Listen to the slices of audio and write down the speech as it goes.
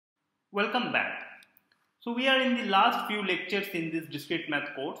Welcome back. So we are in the last few lectures in this discrete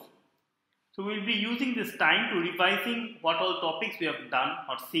math course. So we will be using this time to revising what all topics we have done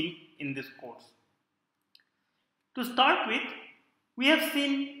or seen in this course. To start with, we have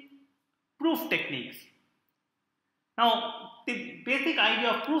seen proof techniques. Now, the basic idea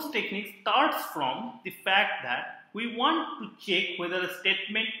of proof techniques starts from the fact that we want to check whether a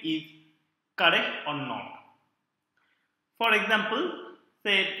statement is correct or not. For example,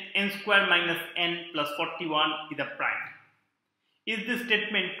 say n square minus n plus 41 is a prime. Is this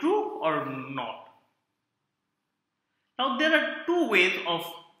statement true or not? Now there are two ways of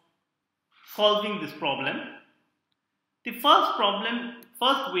solving this problem. The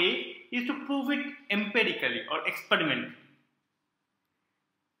first way is to prove it empirically or experimentally.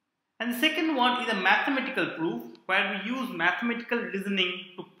 And the second one is a mathematical proof where we use mathematical reasoning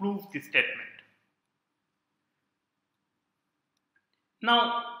to prove the statement.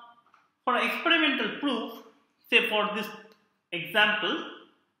 Now, for experimental proof, say for this example,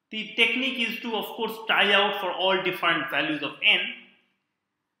 the technique is to of course try out for all different values of n,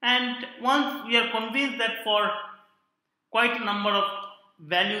 and once we are convinced that for quite a number of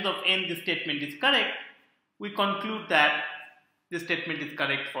values of n this statement is correct, we conclude that this statement is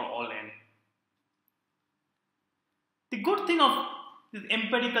correct for all n. The good thing of these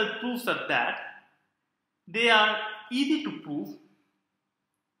empirical proofs are that they are easy to prove.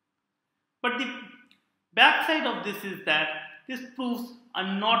 But the backside of this is that these proofs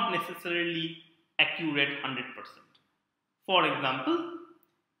are not necessarily accurate 100%. For example,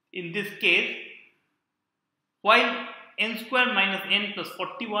 in this case, while n square minus n plus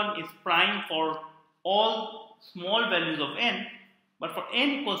 41 is prime for all small values of n, but for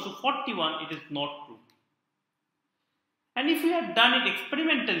n equals to 41 it is not true. And if we had done it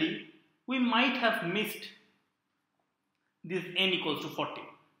experimentally, we might have missed this n equals to 41.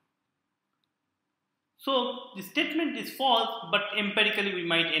 So the statement is false, but empirically we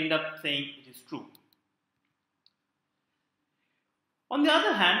might end up saying it is true. On the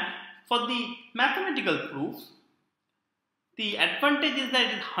other hand, for the mathematical proofs, the advantage is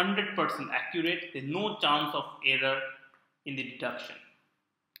that it is 100% accurate. There is no chance of error in the deduction.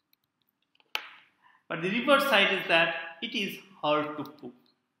 But the reverse side is that it is hard to prove.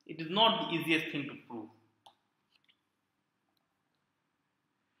 It is not the easiest thing to prove.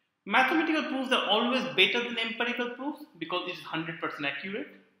 Mathematical proofs are always better than empirical proofs because it is 100% accurate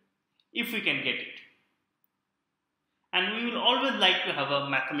if we can get it. And we will always like to have a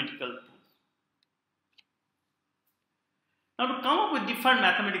mathematical proof. Now to come up with different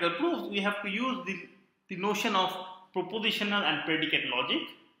mathematical proofs, we have to use the notion of propositional and predicate logic.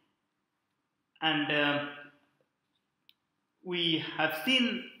 And we have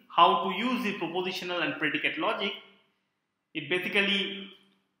seen how to use the propositional and predicate logic. It basically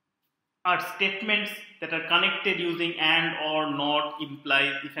are statements that are connected using and, or, not,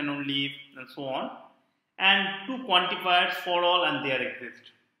 implies, if and only if, and so on, and two quantifiers, for all and there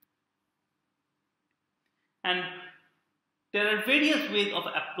exist. And there are various ways of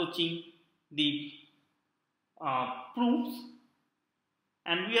approaching the proofs,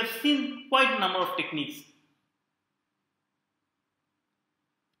 and we have seen quite a number of techniques.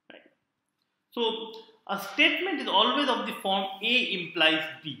 Right. So a statement is always of the form A implies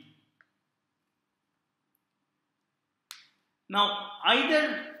B. Now,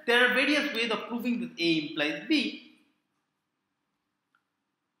 either there are various ways of proving that A implies B.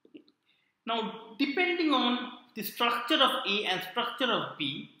 Now, depending on the structure of A and structure of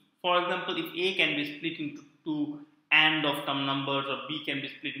B, for example, if A can be split into two AND of some numbers, or B can be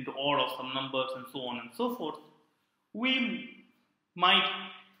split into OR of some numbers, and so on and so forth, we might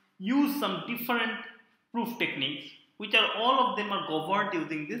use some different proof techniques, which are all of them are governed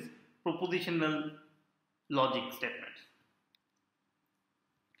using this propositional logic statements.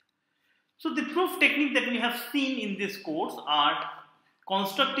 So the proof technique that we have seen in this course are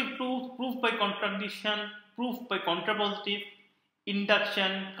constructive proof, proof by contradiction, proof by contrapositive,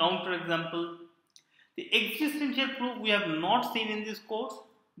 induction, counterexample. The existential proof we have not seen in this course,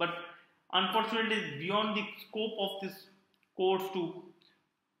 but unfortunately it is beyond the scope of this course to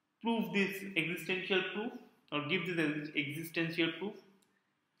prove this existential proof or give this existential proof.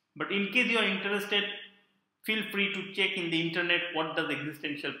 But in case you are interested, feel free to check in the internet what does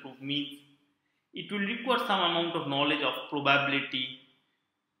existential proof means. It will require some amount of knowledge of probability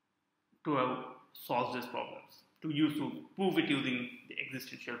to solve these problems, to prove it using the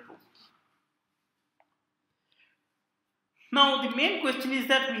existential proof. Now the main question is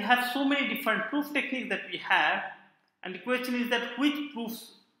that we have so many different proof techniques that we have, and the question is that which proof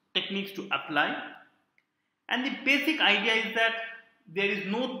techniques to apply. And the basic idea is that there is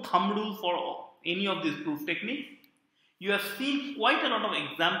no thumb rule for any of these proof techniques. You have seen quite a lot of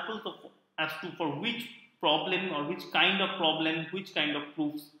examples of as to for which problem or which kind of problem, which kind of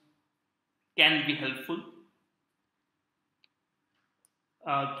proofs can be helpful.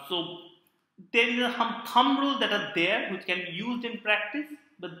 So there is a thumb rule that are there which can be used in practice,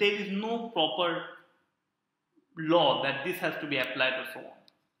 but there is no proper law that this has to be applied or so on.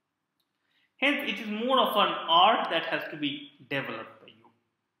 Hence, it is more of an art that has to be developed by you.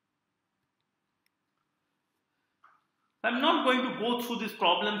 I am not going to go through these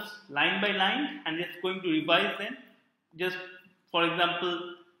problems line by line and just going to revise them. Just for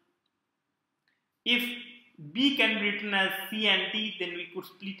example, if B can be written as C and D, then we could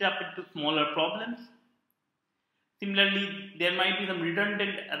split up into smaller problems. Similarly, there might be some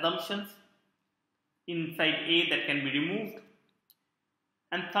redundant assumptions inside A that can be removed.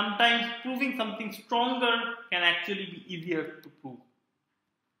 And sometimes proving something stronger can actually be easier to prove.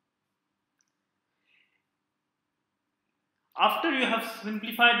 After you have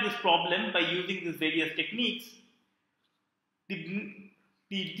simplified this problem by using these various techniques,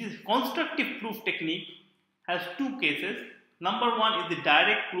 this constructive proof technique has two cases. Number one is the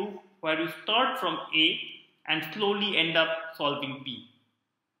direct proof, where you start from A and slowly end up solving B.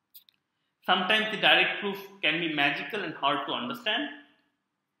 Sometimes the direct proof can be magical and hard to understand.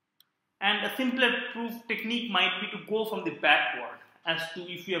 And a simpler proof technique might be to go from the backward as to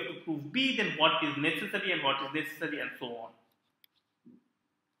if you have to prove B, then what is necessary and what is necessary and so on.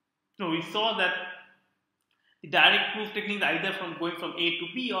 So we saw that the direct proof techniques either from going from A to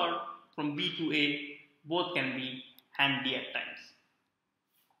B or from B to A, both can be handy at times.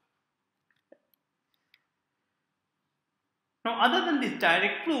 Now, other than this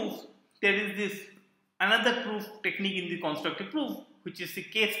direct proof, there is this another proof technique in the constructive proof, which is the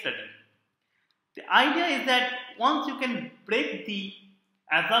case study. The idea is that once you can break the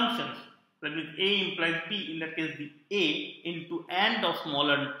assumptions, that is A implies B, in that case the A, into and of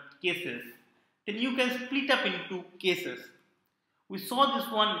smaller cases, then you can split up into cases. We saw this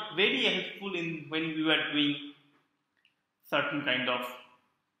one very helpful in when we were doing certain kind of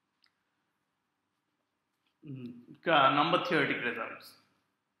number theoretic results.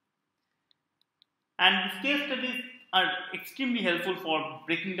 And these case studies are extremely helpful for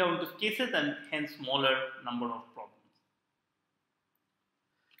breaking down into cases and hence smaller number of problems.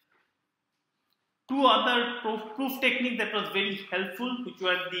 Two other proof techniques that was very helpful, which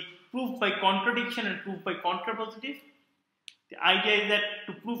were the proof by contradiction and proof by contrapositive. The idea is that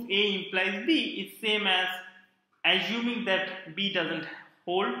to prove A implies B is same as assuming that B doesn't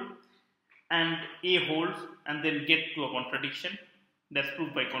hold and A holds and then get to a contradiction. That's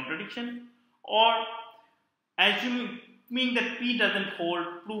proof by contradiction. Or assuming that P doesn't hold,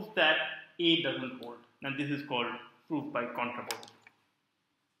 prove that A doesn't hold. And this is called proof by contrapositive.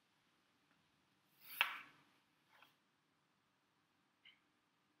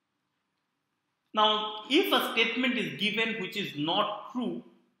 Now, if a statement is given which is not true,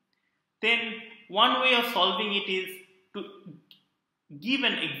 then one way of solving it is to give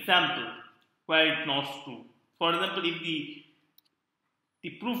an example where it's not true. For example, if the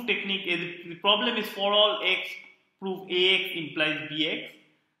proof technique is the problem is for all x, prove ax implies bx,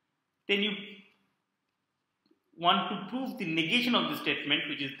 then you want to prove the negation of the statement,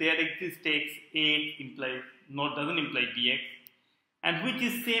 which is there exists x, ax implies doesn't imply bx, and which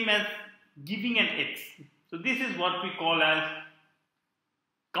is same as giving an x. So this is what we call as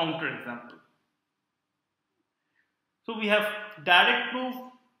counterexample. So we have direct proof,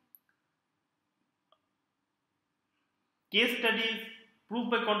 case studies,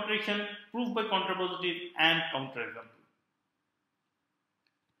 proof by contradiction, proof by contrapositive, and counterexample.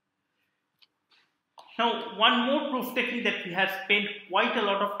 Now, one more proof technique that we have spent quite a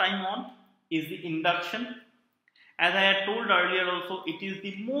lot of time on is the induction. As I had told earlier also, it is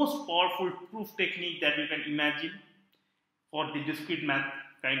the most powerful proof technique that you can imagine for the discrete math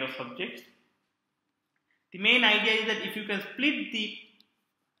kind of subjects. The main idea is that if you can split the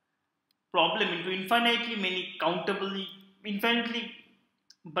problem into infinitely many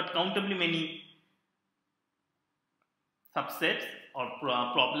subsets or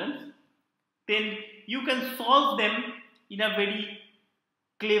problems, then you can solve them in a very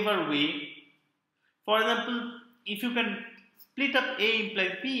clever way. For example, if you can split up A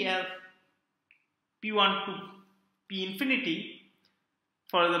implies B as P1 to P infinity,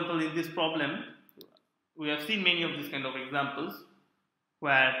 for example, in this problem, we have seen many of these kind of examples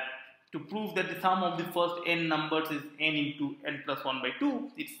where to prove that the sum of the first n numbers is n into n plus 1 by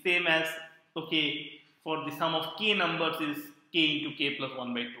 2, it's same as, okay, for the sum of k numbers is k into k plus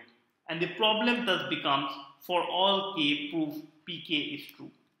 1 by 2. And the problem thus becomes, for all k, prove pk is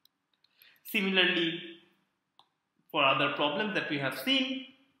true. Similarly, for other problems that we have seen,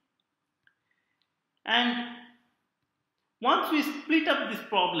 and once we split up this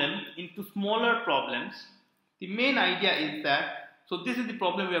problem into smaller problems, the main idea is that, so this is the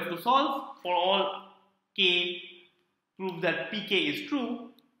problem we have to solve. For all k, prove that pk is true.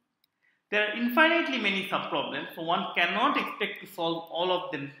 There are infinitely many subproblems, so one cannot expect to solve all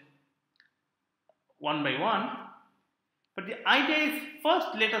of them one by one. But the idea is, first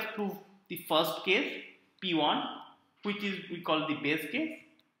let us prove the first case, P1, which is we call the base case.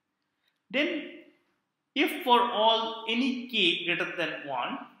 Then, if for all any k greater than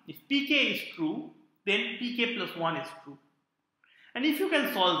 1, if pk is true, then pk plus 1 is true. And if you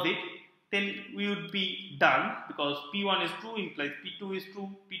can solve it, then we would be done, because P1 is true implies P2 is true,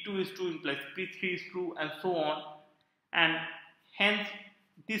 P2 is true implies P3 is true, and so on. And hence,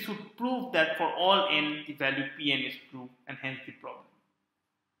 this would prove that for all n, the value Pn is true, and hence the problem.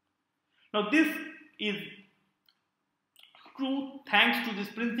 Now this is true thanks to this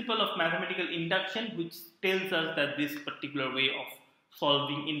principle of mathematical induction, which tells us that this particular way of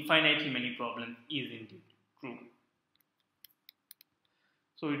solving infinitely many problems is indeed true.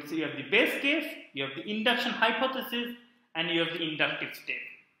 So it's, you have the base case, you have the induction hypothesis, and you have the inductive step.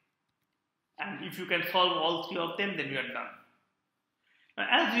 And if you can solve all three of them, then you are done. Now,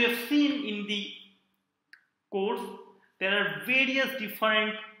 as we have seen in the course, there are various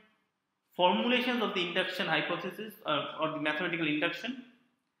different formulations of the induction hypothesis or the mathematical induction,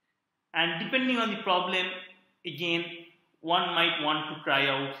 and depending on the problem, again, one might want to try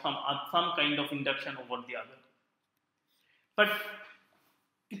out some kind of induction over the other. But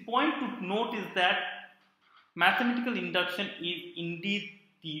the point to note is that mathematical induction is indeed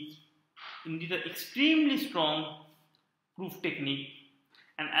an extremely strong proof technique,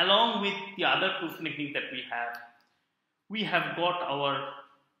 and along with the other proof technique that we have got our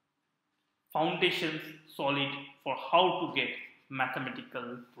foundations solid for how to get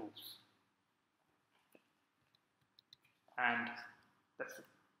mathematical proofs. And that's it.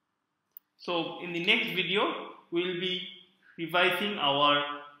 So in the next video, we will be revising our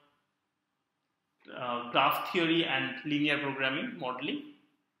graph theory and linear programming modeling.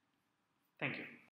 Thank you.